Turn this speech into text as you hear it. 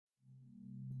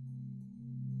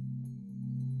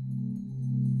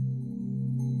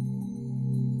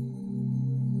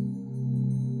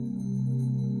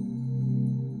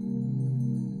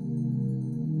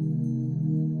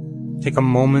Take a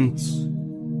moment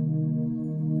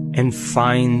and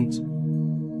find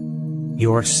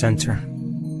your center.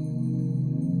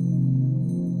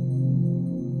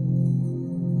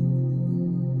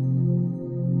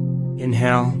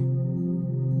 Inhale.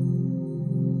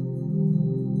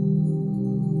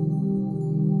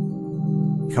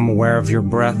 Become aware of your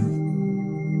breath.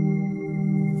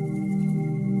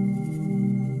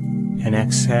 And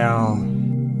exhale.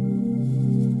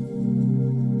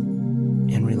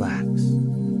 And relax.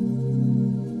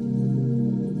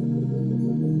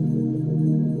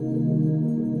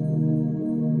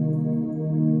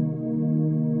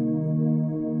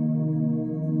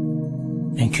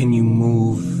 And can you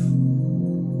move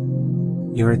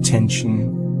your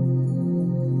attention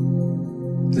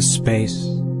to space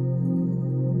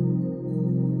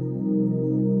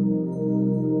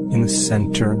in the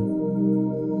center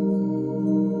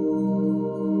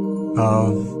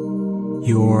of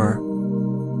your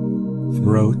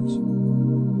throat?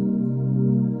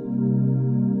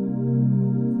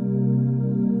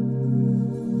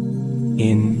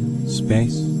 In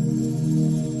space.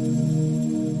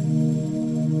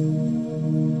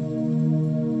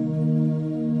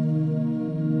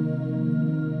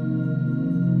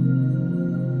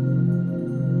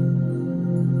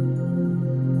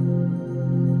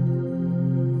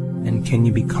 And can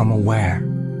you become aware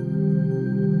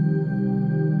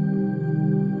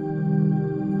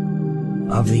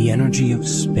of the energy of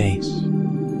space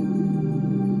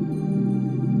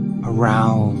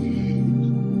around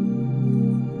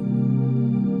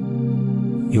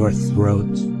your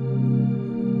throat,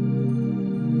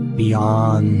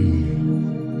 beyond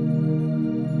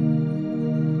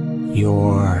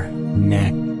your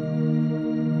neck,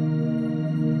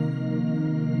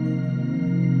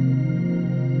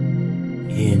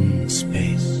 in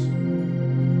space.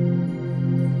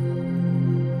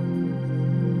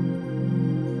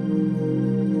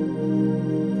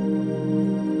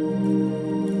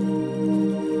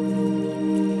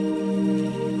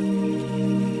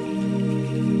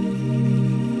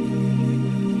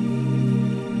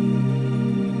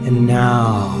 And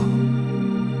now,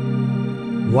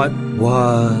 what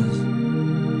was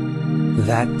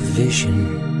that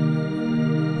vision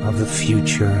of the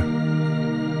future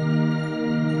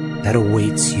that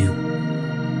awaits you?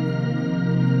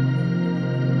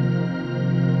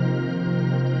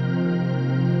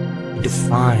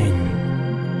 Defined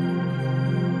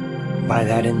by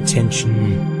that intention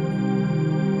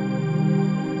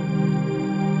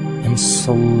and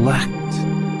select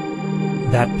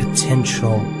that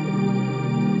potential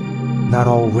that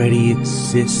already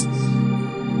exists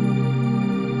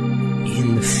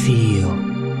in the field.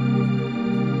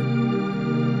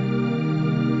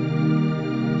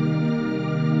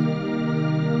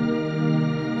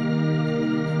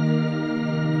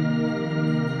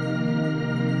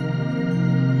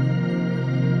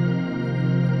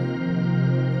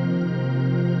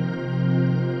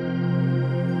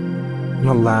 And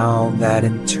allow that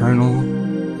internal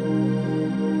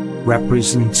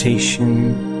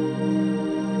representation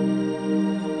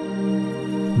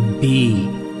be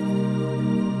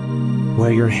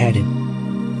where you're headed.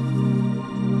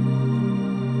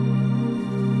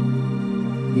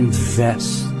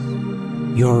 Invest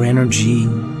your energy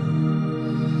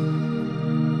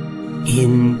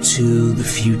into the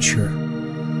future.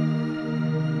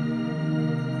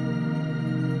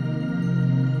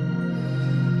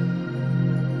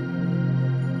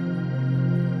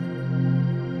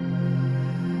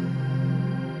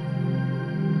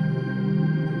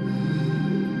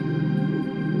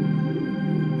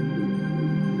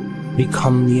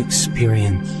 Become the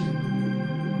experience.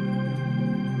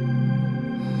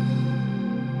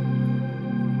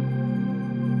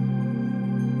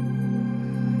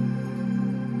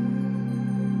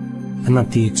 And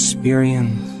let the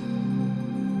experience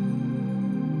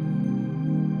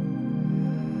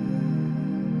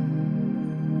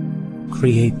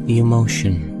create the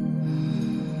emotion.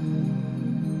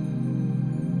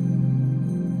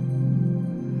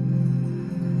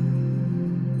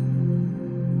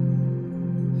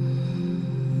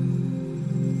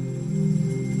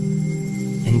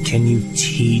 Can you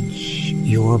teach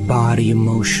your body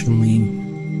emotionally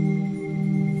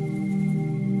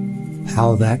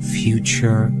how that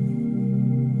future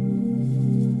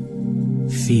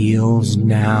feels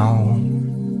now?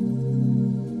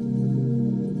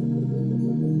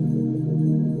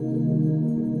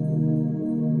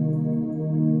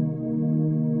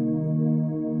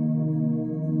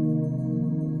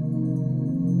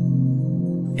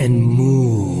 And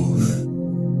move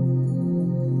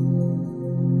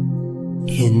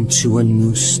into a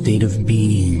new state of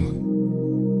being.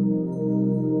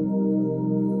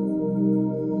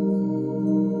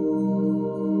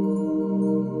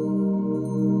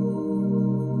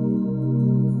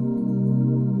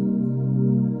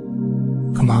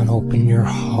 open your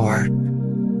heart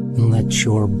and let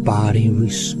your body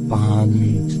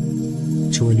respond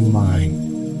to a new mind.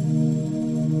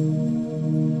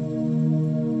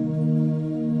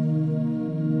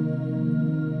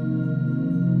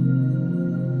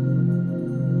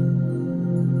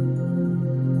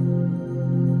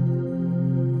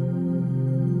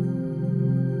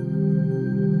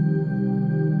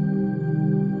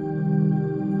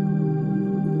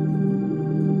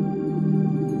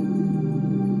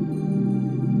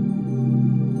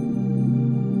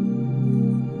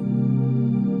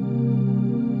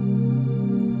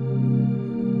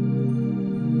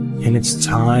 And it's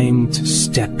time to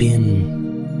step in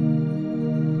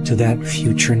to that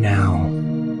future now.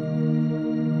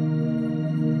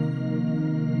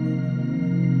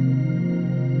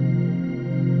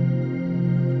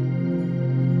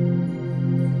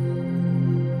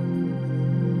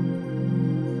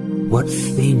 What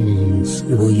things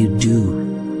will you do?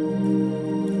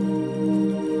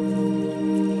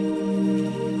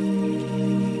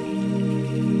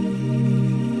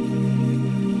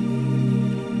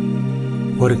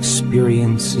 What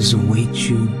experiences await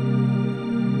you?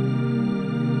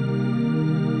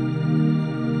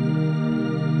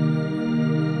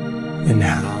 And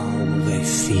how will they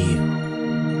feel?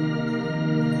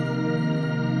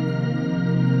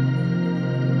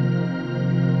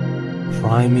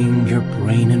 Priming your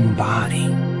brain and body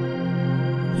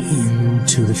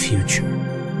into the future.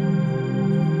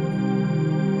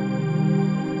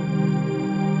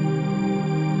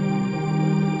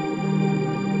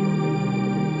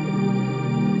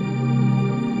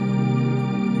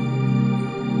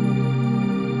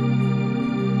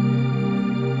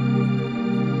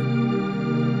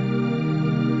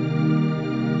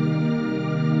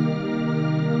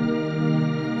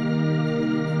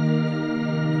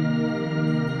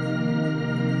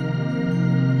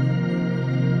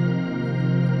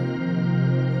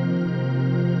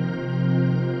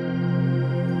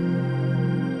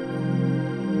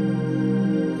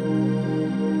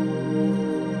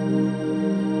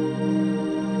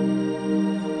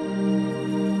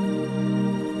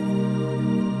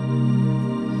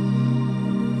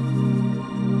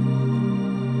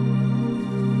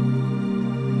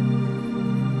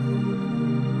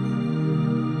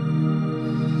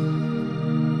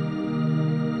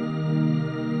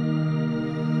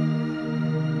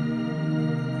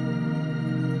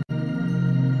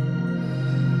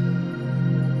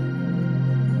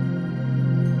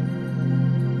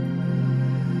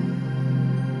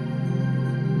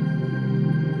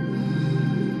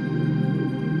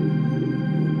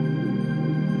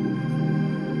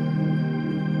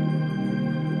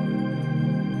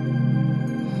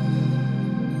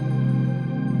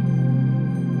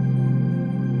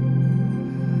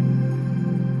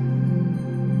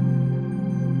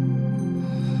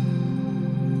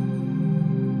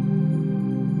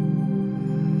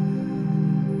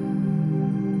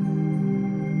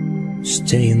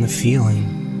 Stay in the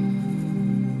feeling.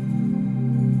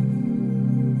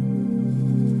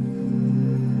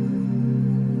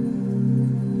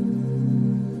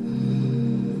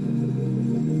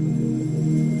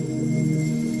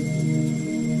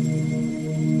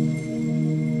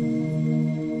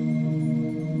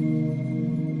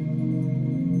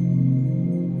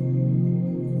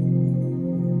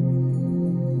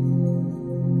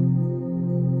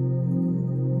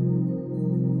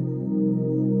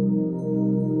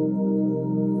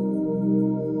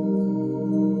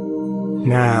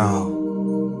 Now,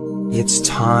 it's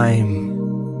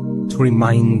time to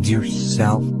remind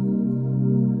yourself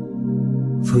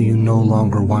who you no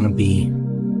longer want to be.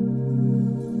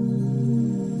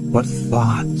 What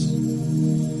thoughts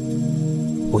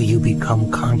will you become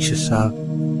conscious of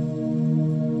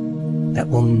that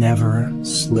will never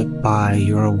slip by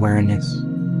your awareness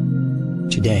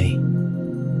today?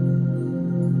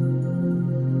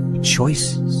 What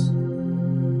choices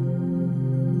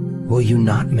will you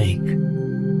not make?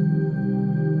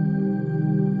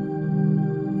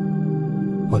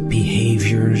 What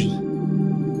behaviors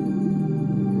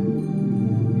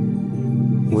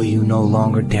will you no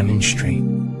longer demonstrate?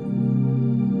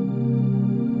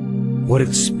 What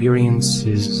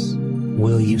experiences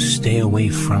will you stay away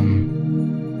from?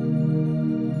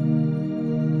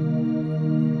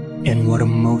 And what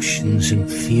emotions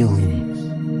and feelings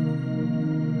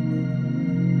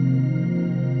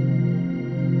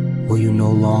will you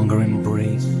no longer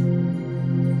embrace?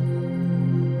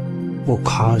 Will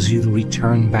cause you to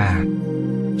return back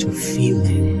to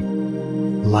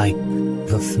feeling like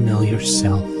the familiar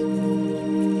self.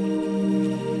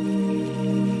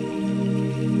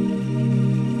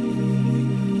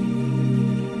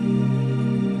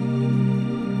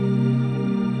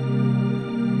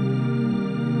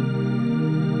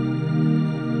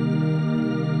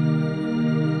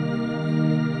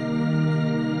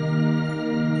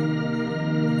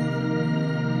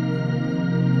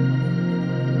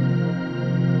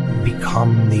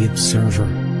 become the observer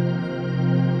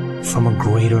from a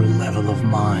greater level of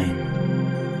mind.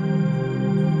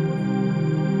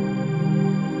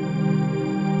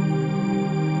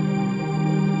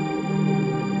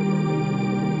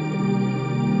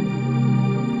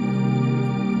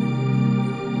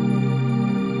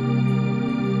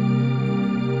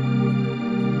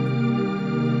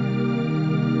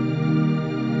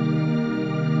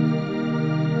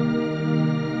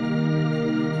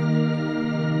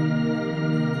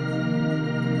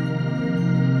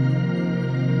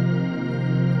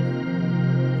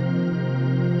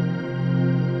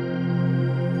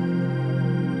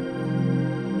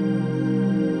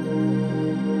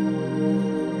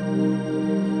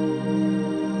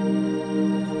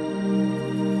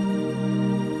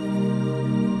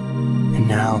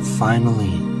 Now,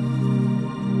 finally,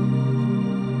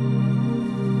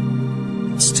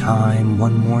 it's time,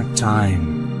 one more time,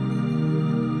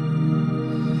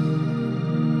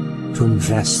 to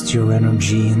invest your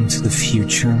energy into the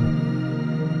future,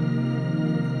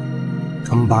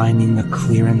 combining a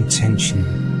clear intention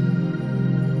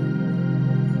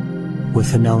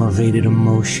with an elevated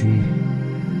emotion.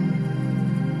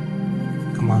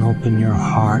 Come on, open your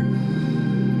heart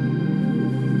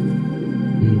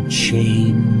and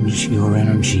change your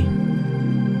energy.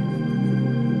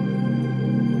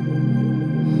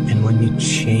 And when you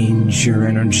change your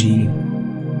energy,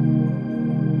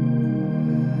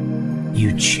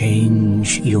 you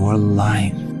change your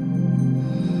life.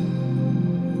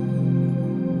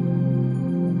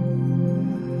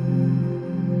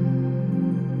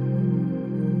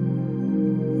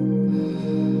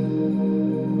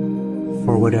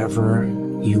 For whatever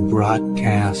you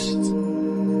broadcast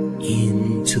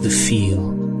into the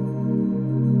field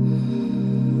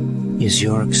is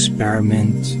your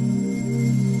experiment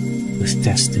with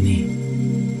destiny.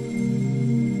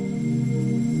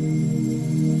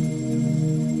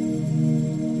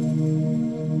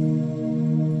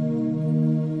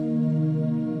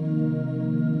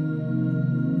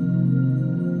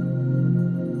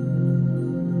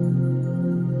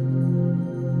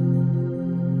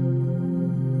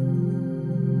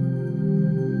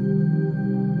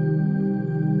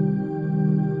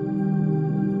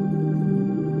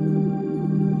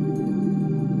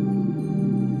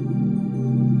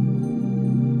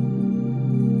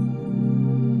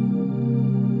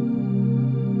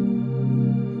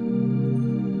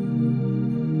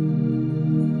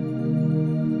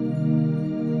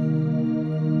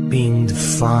 Being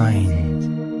defined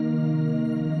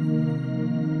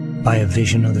by a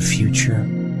vision of the future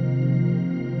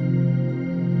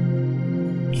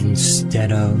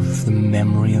instead of the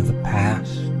memory of the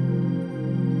past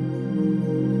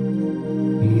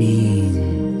means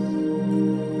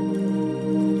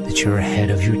that you're ahead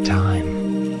of your time.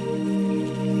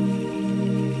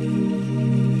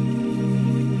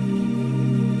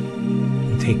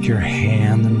 And take your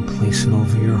hand and place it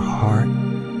over your heart.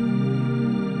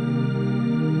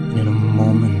 And in a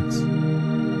moment,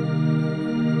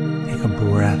 take a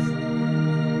breath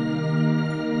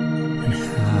and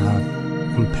have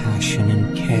compassion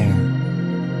and care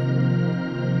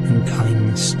and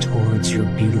kindness towards your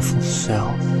beautiful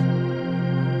self.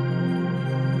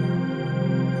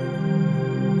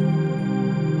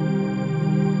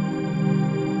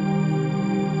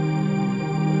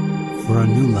 For a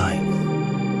new life.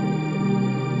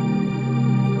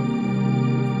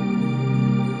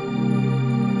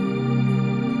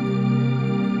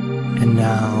 And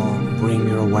now bring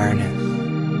your awareness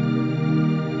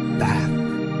back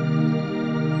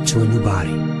to a new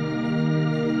body.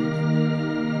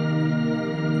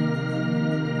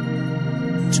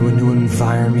 To a new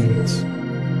environment.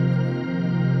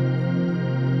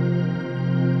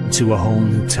 To a whole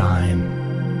new time.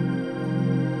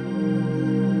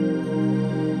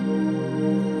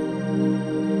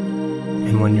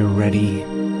 And when you're ready,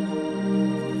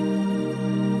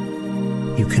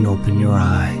 you can open your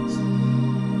eyes.